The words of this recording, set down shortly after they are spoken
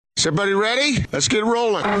Is everybody ready? Let's get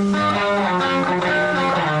rolling.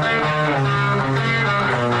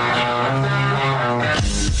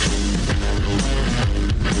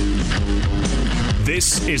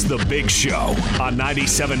 This is The Big Show on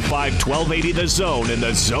 97.5, 1280 The Zone and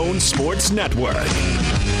The Zone Sports Network.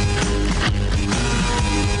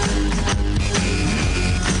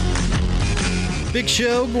 Big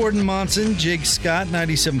Show, Gordon Monson, Jake Scott,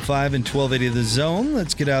 97.5 and 1280 The Zone.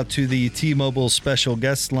 Let's get out to the T-Mobile special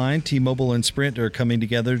guest line. T-Mobile and Sprint are coming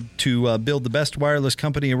together to build the best wireless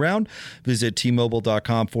company around. Visit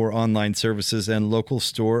T-Mobile.com for online services and local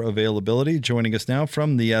store availability. Joining us now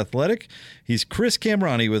from The Athletic, he's Chris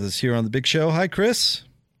Kamrani with us here on The Big Show. Hi, Chris.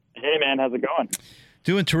 Hey, man. How's it going?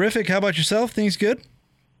 Doing terrific. How about yourself? Things good?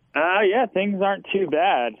 Yeah, things aren't too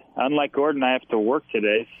bad. Unlike Gordon, I have to work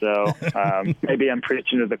today, so maybe I'm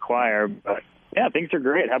preaching to the choir. But, yeah, things are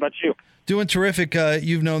great. How about you? Doing terrific.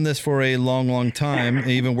 You've known this for a long, long time,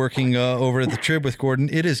 even working over at the Trib with Gordon.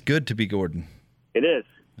 It is good to be Gordon. It is.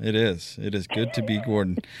 It is. It is good to be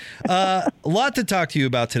Gordon. A lot to talk to you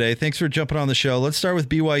about today. Thanks for jumping on the show. Let's start with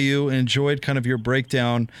BYU. Enjoyed kind of your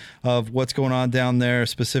breakdown of what's going on down there,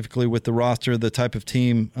 specifically with the roster, the type of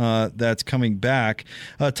team that's coming back.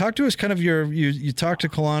 Talk to us kind of you talked to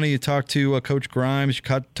Kalani, you talked to Coach Grimes,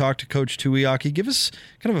 you talked to Coach Tuiaki. Give us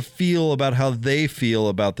kind of a feel about how they feel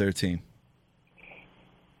about their team.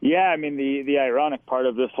 Yeah, I mean, the ironic part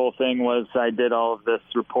of this whole thing was I did all of this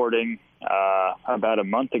reporting about a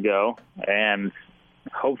month ago, and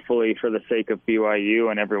hopefully for the sake of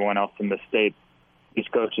BYU and everyone else in the state, these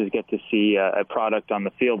coaches get to see a product on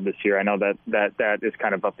the field this year. I know that is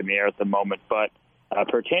kind of up in the air at the moment, but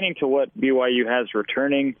pertaining to what BYU has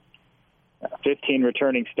returning, 15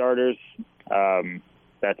 returning starters,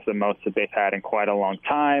 that's the most that they've had in quite a long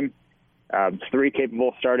time. 3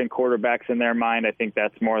 capable starting quarterbacks in their mind. I think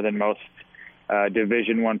that's more than most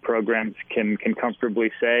Division I programs can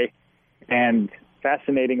comfortably say. And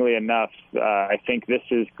fascinatingly enough, I think this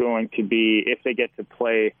is going to be, if they get to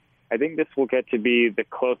play, I think this will get to be the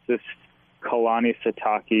closest Kalani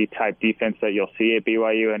Sitake type defense that you'll see at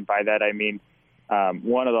BYU. And by that, I mean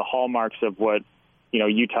one of the hallmarks of what,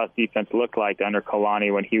 Utah's defense looked like under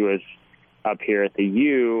Kalani when he was up here at the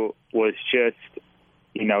U was just,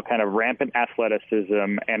 kind of rampant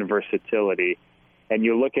athleticism and versatility. And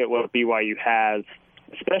you look at what BYU has,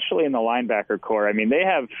 especially in the linebacker core. I mean, they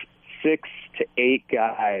have 6 to 8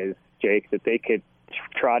 guys, Jake, that they could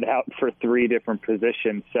trot out for 3 different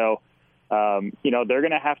positions. So, they're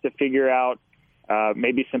going to have to figure out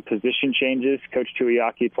maybe some position changes. Coach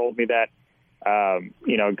Tuiaki told me that,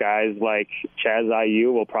 guys like Chaz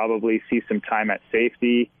Ayu will probably see some time at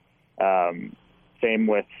safety. Same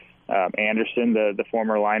with Anderson, the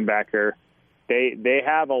former linebacker. They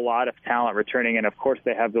have a lot of talent returning, and, of course,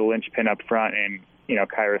 they have the linchpin up front in,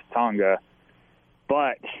 Kairos Tonga.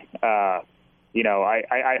 But,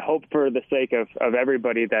 I hope for the sake of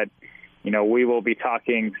everybody that, we will be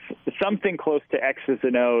talking something close to X's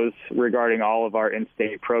and O's regarding all of our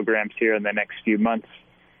in-state programs here in the next few months.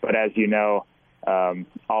 But as you know,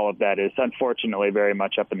 all of that is unfortunately very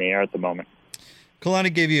much up in the air at the moment.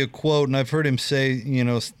 Kalani gave you a quote, and I've heard him say,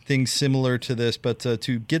 things similar to this, but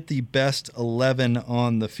to get the best 11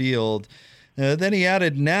 on the field. Then he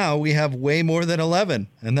added, now we have way more than 11,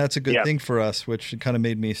 and that's a good thing for us, which kind of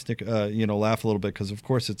made me laugh a little bit because, of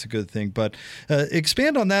course, it's a good thing. But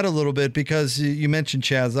expand on that a little bit because you mentioned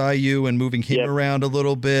Chaz Ayu and moving him around a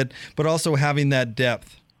little bit, but also having that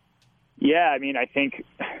depth. Yeah, I mean, I think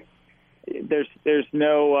there's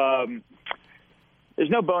no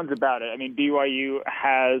bones about it. I mean, BYU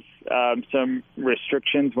has some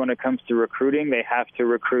restrictions when it comes to recruiting. They have to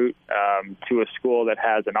recruit to a school that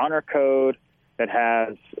has an honor code, that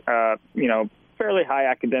has, fairly high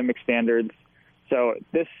academic standards. So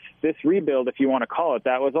this rebuild, if you want to call it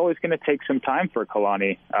that, was always going to take some time for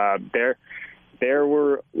Kalani. There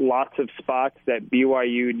were lots of spots that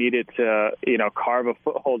BYU needed to, carve a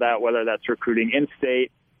foothold out, whether that's recruiting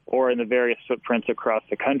in-state or in the various footprints across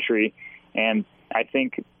the country. And I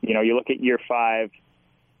think, you look at year 5,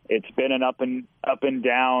 it's been an up and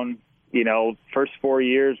down, first 4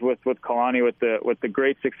 years with Kalani with the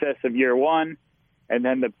great success of year 1, and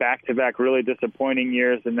then the back-to-back really disappointing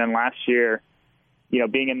years. And then last year,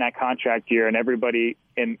 being in that contract year and everybody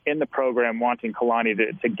in the program wanting Kalani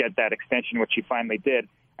to get that extension, which he finally did.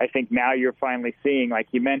 I think now you're finally seeing, like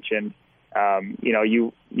you mentioned,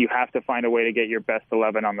 you have to find a way to get your best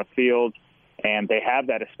 11 on the field. And they have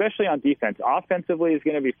that, especially on defense. Offensively is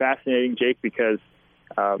going to be fascinating, Jake, because,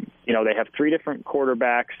 they have 3 different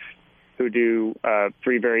quarterbacks who do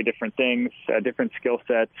 3 very different things, different skill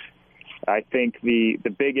sets. I think the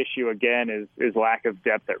big issue, again, is lack of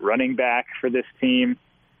depth at running back for this team,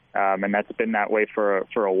 and that's been that way for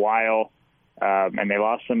a while. And they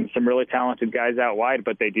lost some really talented guys out wide,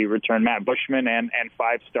 but they do return Matt Bushman and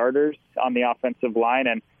 5 starters on the offensive line.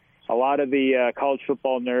 And a lot of the college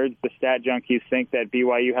football nerds, the stat junkies, think that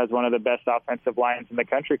BYU has one of the best offensive lines in the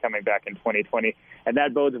country coming back in 2020. And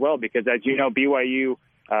that bodes well because, as you know, BYU,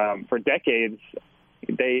 for decades,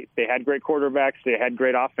 they had great quarterbacks, they had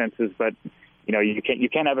great offenses, but you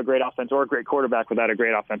can't have a great offense or a great quarterback without a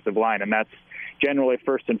great offensive line, and that's generally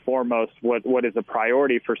first and foremost what is a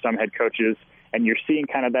priority for some head coaches. And you're seeing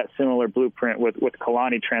kind of that similar blueprint with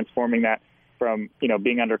Kalani transforming that from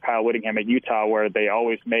being under Kyle Whittingham at Utah, where they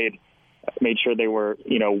always made sure they were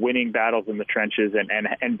winning battles in the trenches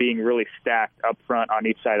and being really stacked up front on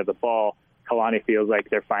each side of the ball. Kalani feels like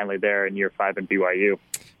they're finally there in year 5 in BYU.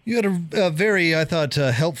 You had a very, I thought,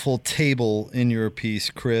 helpful table in your piece,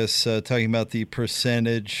 Chris, talking about the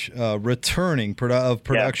percentage returning of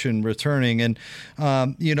production returning. And,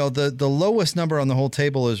 the lowest number on the whole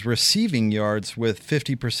table is receiving yards with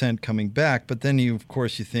 50% coming back. But then you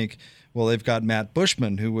think, well, they've got Matt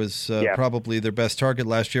Bushman, who was probably their best target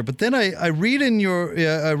last year. But then I read in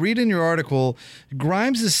your article,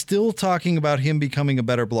 Grimes is still talking about him becoming a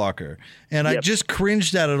better blocker, and I just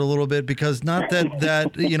cringed at it a little bit because not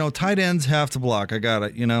that tight ends have to block. I got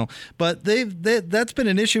it, but that's been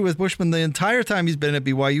an issue with Bushman the entire time he's been at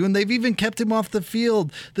BYU, and they've even kept him off the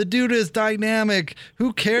field. The dude is dynamic.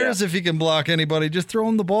 Who cares if he can block anybody? Just throw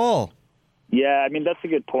him the ball. Yeah, I mean that's a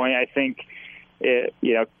good point. I think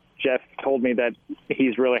Jeff told me that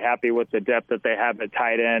he's really happy with the depth that they have at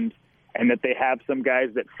tight end and that they have some guys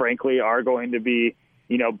that, frankly, are going to be,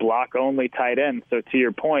 block-only tight ends. So to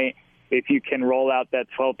your point, if you can roll out that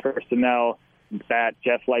 12 personnel that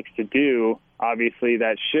Jeff likes to do, obviously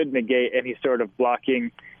that should negate any sort of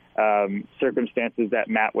blocking circumstances that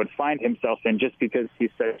Matt would find himself in just because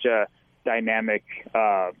he's such a dynamic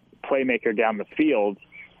playmaker down the field.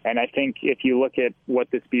 And I think if you look at what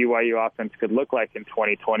this BYU offense could look like in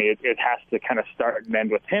 2020, it has to kind of start and end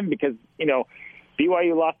with him because,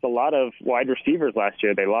 BYU lost a lot of wide receivers last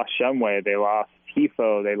year. They lost Shumway, they lost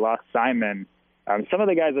Tifo, they lost Simon. Some of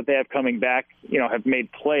the guys that they have coming back, have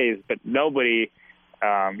made plays, but nobody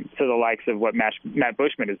to the likes of what Matt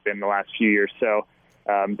Bushman has been the last few years. So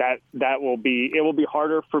it will be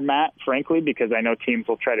harder for Matt, frankly, because I know teams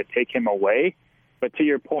will try to take him away. But to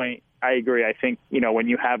your point, I agree. I think, when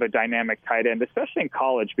you have a dynamic tight end, especially in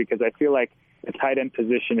college, because I feel like the tight end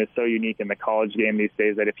position is so unique in the college game these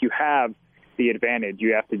days that if you have the advantage,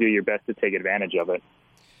 you have to do your best to take advantage of it.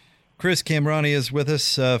 Chris Kamrani is with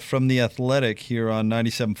us from The Athletic here on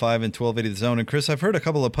 97.5 and 1280 The Zone. And Chris, I've heard a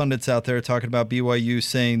couple of pundits out there talking about BYU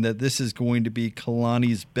saying that this is going to be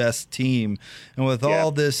Kalani's best team. And with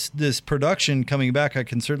all this production coming back, I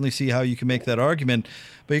can certainly see how you can make that argument.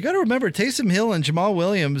 But you got to remember, Taysom Hill and Jamal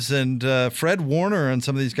Williams and Fred Warner and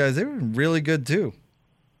some of these guys, they were really good too.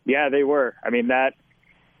 Yeah, they were. I mean, that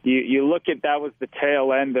you look at that was the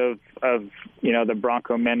tail end of the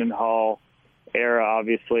Bronco Mendenhall era,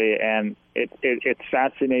 obviously, and it's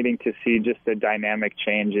fascinating to see just the dynamic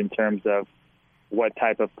change in terms of what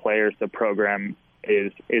type of players the program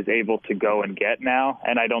is able to go and get now.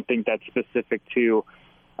 And I don't think that's specific to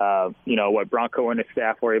what Bronco and his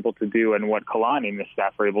staff were able to do and what Kalani and his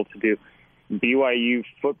staff were able to do. BYU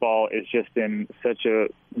football is just in such a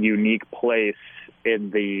unique place in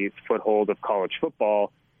the foothold of college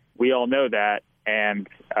football. We all know that, and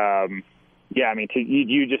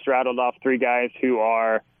you just rattled off 3 guys who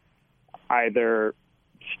are either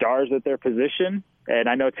stars at their position, and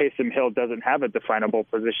I know Taysom Hill doesn't have a definable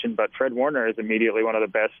position, but Fred Warner is immediately one of the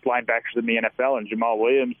best linebackers in the NFL, and Jamal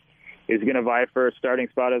Williams is going to vie for a starting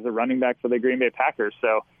spot as a running back for the Green Bay Packers.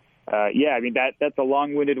 So, that's a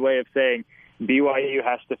long-winded way of saying BYU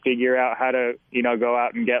has to figure out how to, go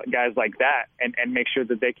out and get guys like that and make sure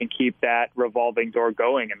that they can keep that revolving door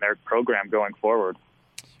going in their program going forward.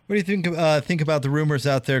 What do you think about the rumors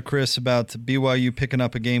out there, Chris, about BYU picking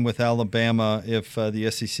up a game with Alabama if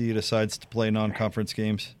the SEC decides to play non-conference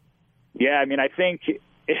games? Yeah, I mean, I think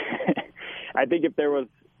if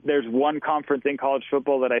there's one conference in college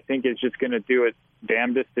football that I think is just going to do its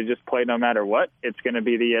damnedest to just play no matter what, it's going to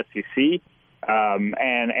be the SEC.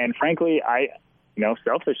 And frankly,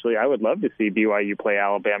 selfishly, I would love to see BYU play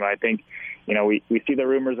Alabama. I think, we see the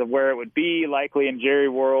rumors of where it would be, likely in Jerry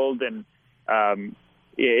World, and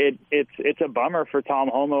it's a bummer for Tom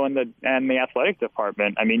Holmoe and the athletic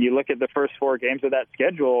department. I mean, you look at the first 4 games of that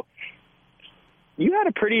schedule, you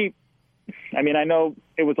had I know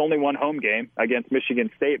it was only one home game against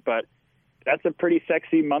Michigan State, but that's a pretty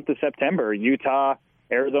sexy month of September. Utah,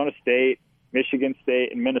 Arizona State, Michigan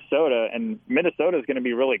State, and Minnesota, and Minnesota is going to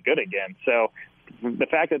be really good again. So the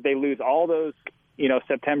fact that they lose all those,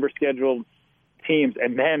 September scheduled teams,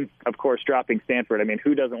 and then, of course, dropping Stanford. I mean,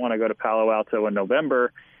 who doesn't want to go to Palo Alto in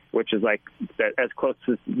November, which is like as close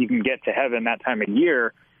as you can get to heaven that time of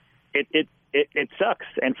year? It sucks.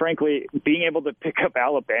 And frankly, being able to pick up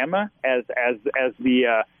Alabama as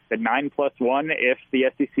the 9+1 if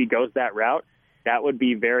the SEC goes that route, that would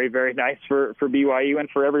be very, very nice for BYU and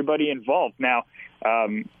for everybody involved. Now,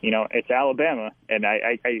 it's Alabama, and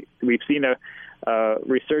we've seen a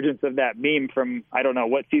resurgence of that meme from, I don't know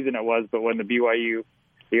what season it was, but when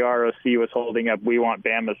the ROC was holding up "We Want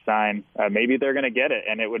Bama" sign, maybe they're going to get it,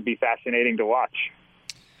 and it would be fascinating to watch.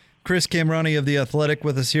 Chris Kamrani of The Athletic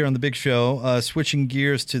with us here on The Big Show. Switching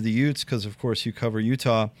gears to the Utes, because, of course, you cover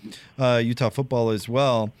Utah football as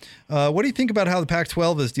well. What do you think about how the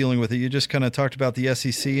Pac-12 is dealing with it? You just kind of talked about the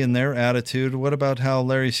SEC and their attitude. What about how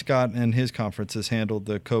Larry Scott and his conference has handled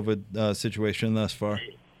the COVID situation thus far?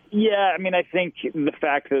 Yeah, I mean, I think the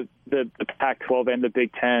fact that the Pac-12 and the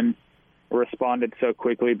Big Ten responded so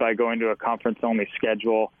quickly by going to a conference-only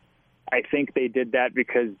schedule, I think they did that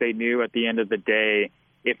because they knew at the end of the day,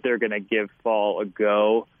 if they're going to give fall a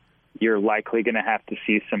go, you're likely going to have to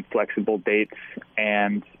see some flexible dates.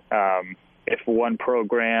 And if one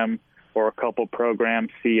program or a couple programs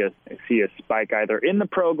see a spike either in the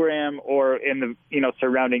program or in the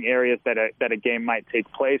surrounding areas that a game might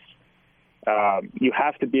take place, you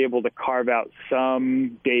have to be able to carve out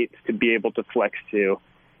some dates to be able to flex to.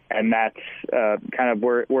 And that's kind of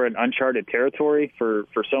we're in uncharted territory for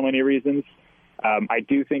so many reasons. I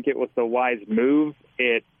do think it was the wise move.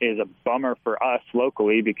 It is a bummer for us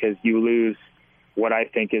locally because you lose what I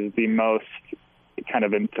think is the most kind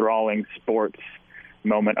of enthralling sports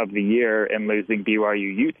moment of the year in losing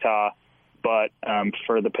BYU Utah. But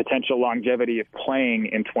for the potential longevity of playing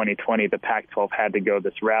in 2020, the Pac-12 had to go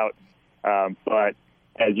this route. But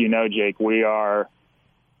as you know, Jake, we are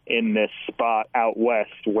in this spot out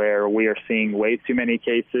west where we are seeing way too many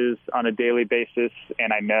cases on a daily basis.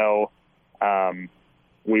 And I know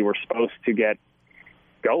we were supposed to get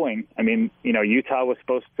going. I mean, Utah was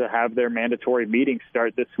supposed to have their mandatory meeting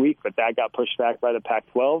start this week, but that got pushed back by the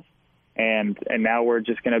Pac-12. And now we're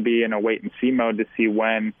just going to be in a wait and see mode to see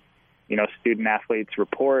when, student athletes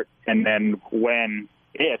report, and then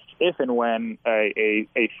if and when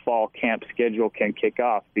a fall camp schedule can kick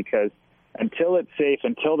off, because until it's safe,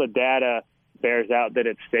 until the data bears out that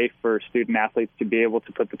it's safe for student athletes to be able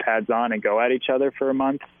to put the pads on and go at each other for a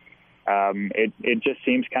month, it just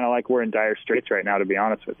seems kind of like we're in dire straits right now, to be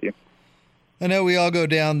honest with you. I know we all go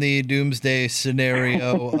down the doomsday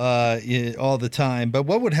scenario all the time, but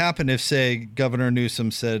what would happen if, say, Governor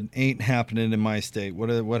Newsom said, "Ain't happening in my state"?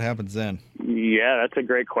 What happens then? Yeah, that's a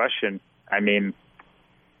great question. I mean,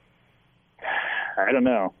 I don't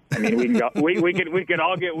know. I mean, we could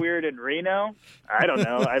all get weird in Reno. I don't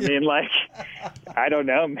know. I mean, I don't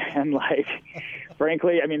know, man.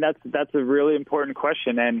 Frankly, I mean, that's a really important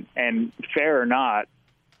question, and fair or not,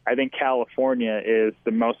 I think California is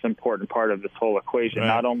the most important part of this whole equation, right?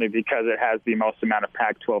 Not only because it has the most amount of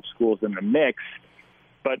Pac-12 schools in the mix,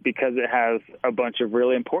 but because it has a bunch of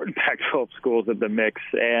really important Pac-12 schools in the mix,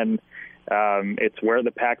 and it's where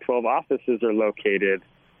the Pac-12 offices are located.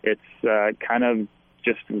 It's kind of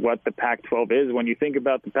just what the Pac-12 is when you think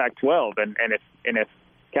about the Pac-12, and if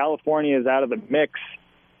California is out of the mix,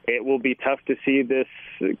 it will be tough to see this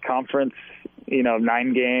conference,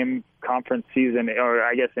 9-game conference season, or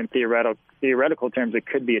I guess in theoretical terms, it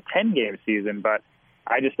could be a 10-game season, but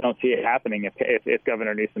I just don't see it happening if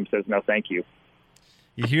Governor Newsom says no, thank you.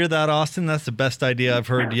 You hear that, Austin? That's the best idea I've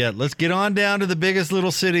heard yet. Let's get on down to the biggest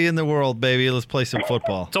little city in the world, baby. Let's play some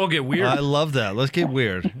football. Let's all get weird. I love that. Let's get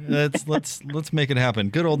weird. Let's make it happen.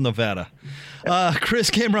 Good old Nevada.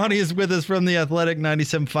 Chris Kamrani is with us from The Athletic,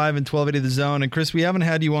 97.5 and 1280 The Zone. And Chris, we haven't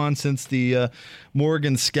had you on since the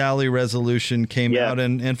Morgan Scalley resolution came out.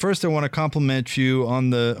 And first, I want to compliment you on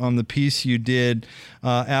the piece you did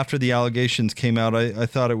after the allegations came out. I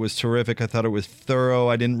thought it was terrific. I thought it was thorough.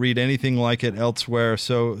 I didn't read anything like it elsewhere.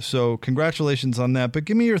 So congratulations on that. But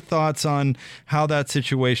give me your thoughts on how that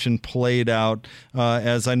situation played out.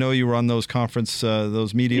 As I know you were on those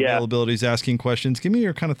those media availabilities asking questions. Give me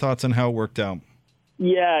your kind of thoughts on how it worked out.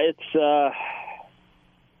 Yeah, it's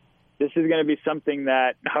this is going to be something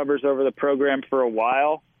that hovers over the program for a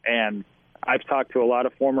while, and I've talked to a lot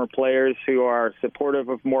of former players who are supportive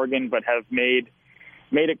of Morgan, but have made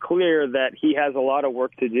it clear that he has a lot of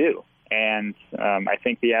work to do. And I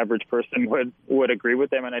think the average person would agree with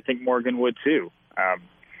them, and I think Morgan would too.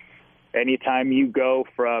 anytime you go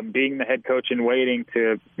from being the head coach in waiting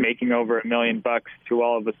to making over $1 million to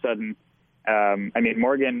all of a sudden,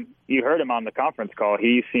 Morgan, you heard him on the conference call.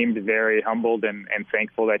 He seemed very humbled and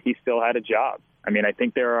thankful that he still had a job. I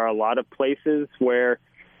think there are a lot of places where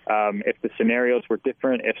if the scenarios were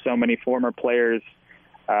different, if so many former players,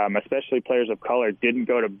 especially players of color, didn't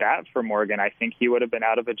go to bat for Morgan, I think he would have been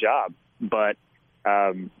out of a job. But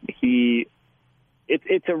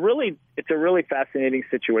it's a really fascinating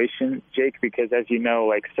situation, Jake, because as you know,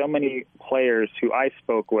 like so many players who I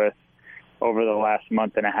spoke with over the last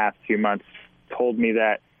month and a half, 2 months, told me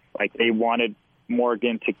that like they wanted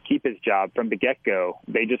Morgan to keep his job from the get-go.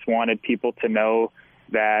 They just wanted people to know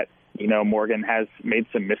that, Morgan has made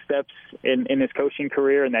some missteps in his coaching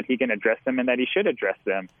career and that he can address them and that he should address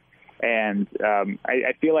them. And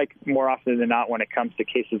I feel like more often than not, when it comes to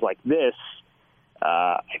cases like this,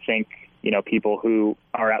 I think, people who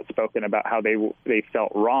are outspoken about how they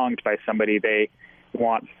felt wronged by somebody, they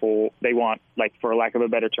want, like, for lack of a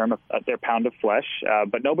better term, their pound of flesh.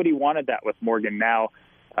 But nobody wanted that with Morgan. Now,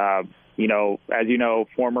 as you know,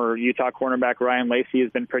 former Utah cornerback Ryan Lacey has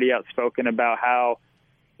been pretty outspoken about how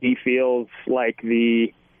he feels like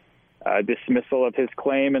the dismissal of his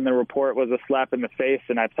claim in the report was a slap in the face.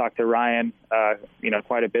 And I've talked to Ryan,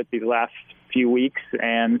 quite a bit these last few weeks.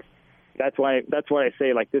 And that's why I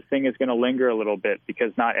say, like, this thing is going to linger a little bit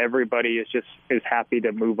because not everybody is happy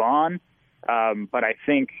to move on. But I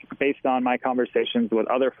think based on my conversations with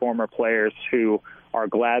other former players who are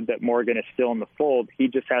glad that Morgan is still in the fold, he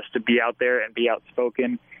just has to be out there and be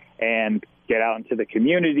outspoken and get out into the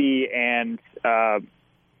community and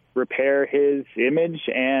repair his image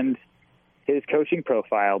and his coaching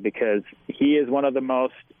profile, because he is one of the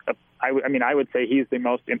most, I would say he's the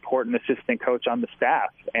most important assistant coach on the staff.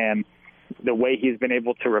 And the way he's been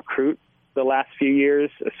able to recruit the last few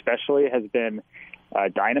years especially has been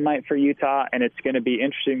dynamite for Utah, and it's going to be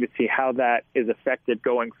interesting to see how that is affected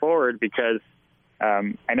going forward, because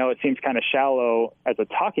I know it seems kind of shallow as a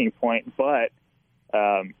talking point, but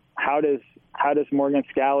how does Morgan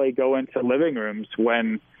Scalley go into living rooms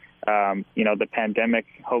when the pandemic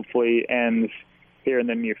hopefully ends here in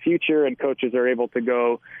the near future and coaches are able to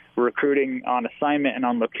go recruiting on assignment and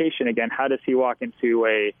on location again? How does he walk into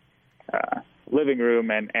a living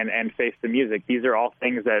room and face the music? These are all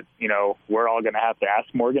things that, we're all going to have to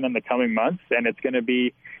ask Morgan in the coming months, and it's going to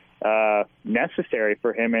be necessary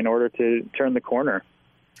for him in order to turn the corner.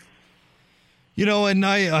 And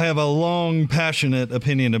I have a long, passionate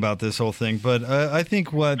opinion about this whole thing, but I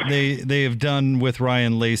think what they have done with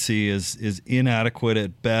Ryan Lacey is inadequate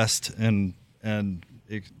at best and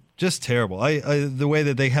just terrible. The way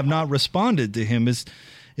that they have not responded to him is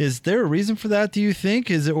there a reason for that, do you think?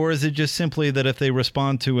 Or is it just simply that if they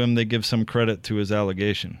respond to him, they give some credit to his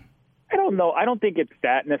allegation? I don't know. I don't think it's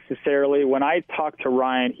that necessarily. When I talked to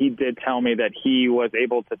Ryan, he did tell me that he was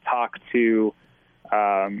able to talk to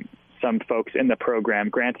some folks in the program.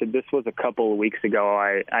 Granted, this was a couple of weeks ago.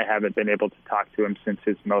 I haven't been able to talk to him since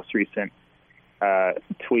his most recent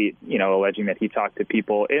tweet, alleging that he talked to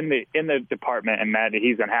people in the department and that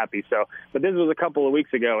he's unhappy. So, but this was a couple of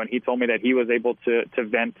weeks ago, and he told me that he was able to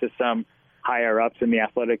vent to some higher ups in the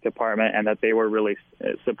athletic department and that they were really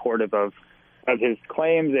supportive of his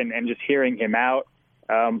claims and just hearing him out.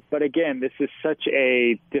 But again, this is such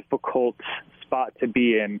a difficult spot to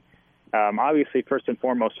be in. Obviously, first and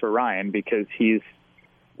foremost for Ryan, because he's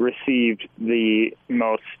received the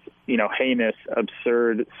most, heinous,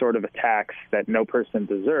 absurd sort of attacks that no person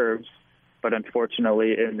deserves. But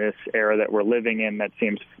unfortunately, in this era that we're living in, that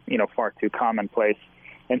seems, far too commonplace.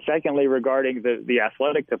 And secondly, regarding the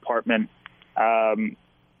athletic department, I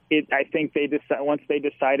think once they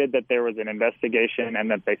decided that there was an investigation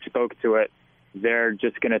and that they spoke to it, they're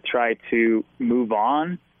just going to try to move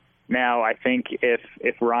on. Now, I think if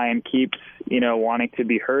Ryan keeps, wanting to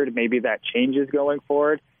be heard, maybe that changes going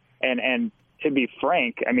forward. And to be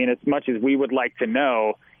frank, as much as we would like to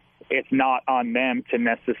know, it's not on them to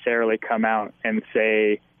necessarily come out and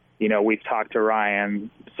say, we've talked to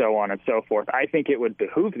Ryan, so on and so forth. I think it would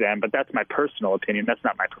behoove them, but that's my personal opinion. That's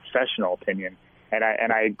not my professional opinion. And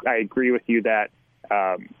I agree with you that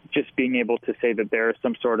just being able to say that there is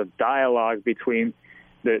some sort of dialogue between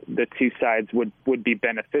the two sides would be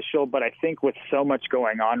beneficial. But I think with so much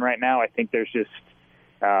going on right now, I think there's just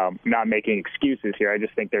not making excuses here. I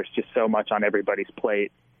just think there's just so much on everybody's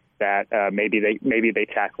plate that maybe they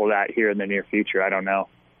tackle that here in the near future. I don't know.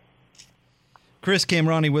 Chris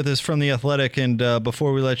Kamrani with us from The Athletic. And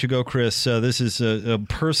before we let you go, Chris, this is a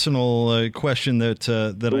personal question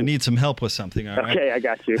that I need some help with something. All right? Okay, I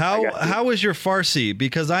got you. How is your Farsi?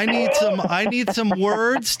 Because I need some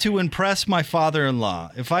words to impress my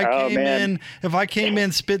father-in-law. If I came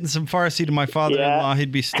in spitting some Farsi to my father-in-law,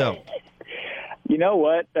 he'd be stoked. You know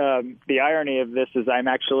what? The irony of this is I'm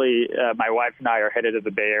actually, my wife and I are headed to the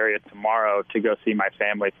Bay Area tomorrow to go see my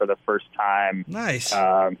family for the first time. Nice.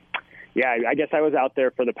 I guess I was out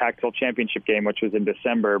there for the Pac-12 championship game, which was in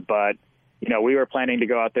December, but, we were planning to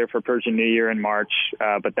go out there for Persian New Year in March,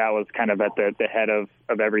 but that was kind of at the head of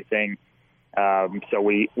everything. So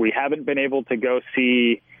we haven't been able to go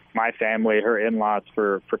see my family, her in-laws,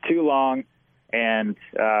 for too long, and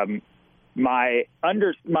my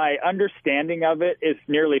understanding of it is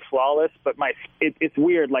nearly flawless, but it's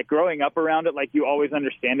weird. Like growing up around it, like you always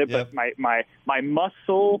understand it, Yep. but my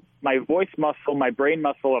muscle, my voice muscle, my brain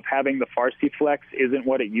muscle of having the Farsi flex isn't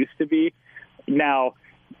what it used to be. Now,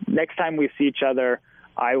 next time we see each other,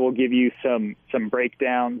 I will give you some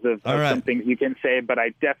breakdowns of some things you can say, but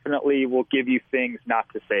I definitely will give you things not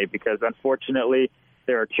to say because unfortunately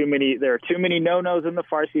there are too many no-nos in the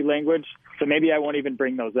Farsi language. So maybe I won't even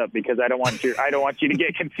bring those up because I don't want you to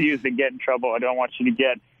get confused and get in trouble. I don't want you to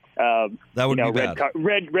get that would be bad.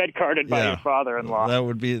 red carded by your father-in-law.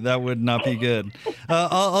 That would not be good.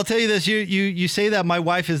 I'll tell you this: you say that my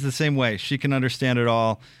wife is the same way. She can understand it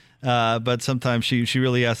all. But sometimes she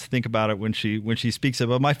really has to think about it when she speaks it.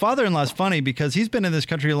 But my father-in-law is funny because he's been in this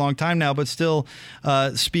country a long time now, but still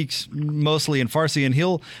speaks mostly in Farsi. And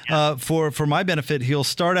he'll, for my benefit, he'll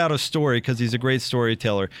start out a story because he's a great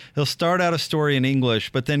storyteller. He'll start out a story in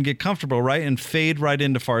English, but then get comfortable, right, and fade right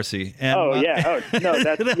into Farsi. And,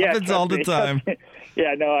 that happens all the time.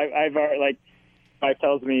 I've like my wife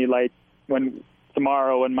tells me like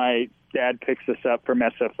tomorrow when my dad picks us up from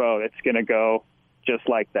SFO, it's gonna go just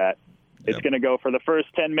like that. It's going to go for the first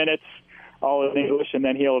 10 minutes all in English, and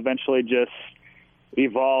then he'll eventually just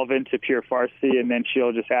evolve into pure Farsi, and then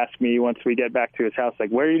she'll just ask me once we get back to his house,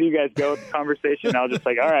 like, where did you guys go with the conversation? I'll just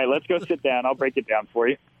like, all right, let's go sit down. I'll break it down for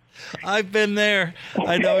you. I've been there.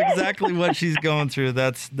 I know exactly what she's going through.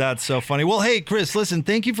 That's so funny. Well, hey, Chris, listen,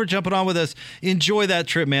 thank you for jumping on with us. Enjoy that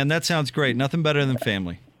trip, man. That sounds great. Nothing better than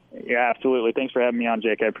family. Yeah, absolutely. Thanks for having me on,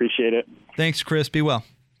 Jake. I appreciate it. Thanks, Chris. Be well.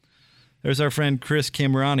 There's our friend Chris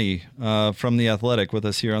Kamrani from The Athletic with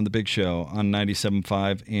us here on The Big Show on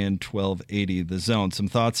 97.5 and 1280 The Zone. Some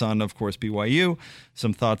thoughts on, of course, BYU,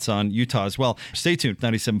 some thoughts on Utah as well. Stay tuned,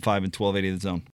 97.5 and 1280 The Zone.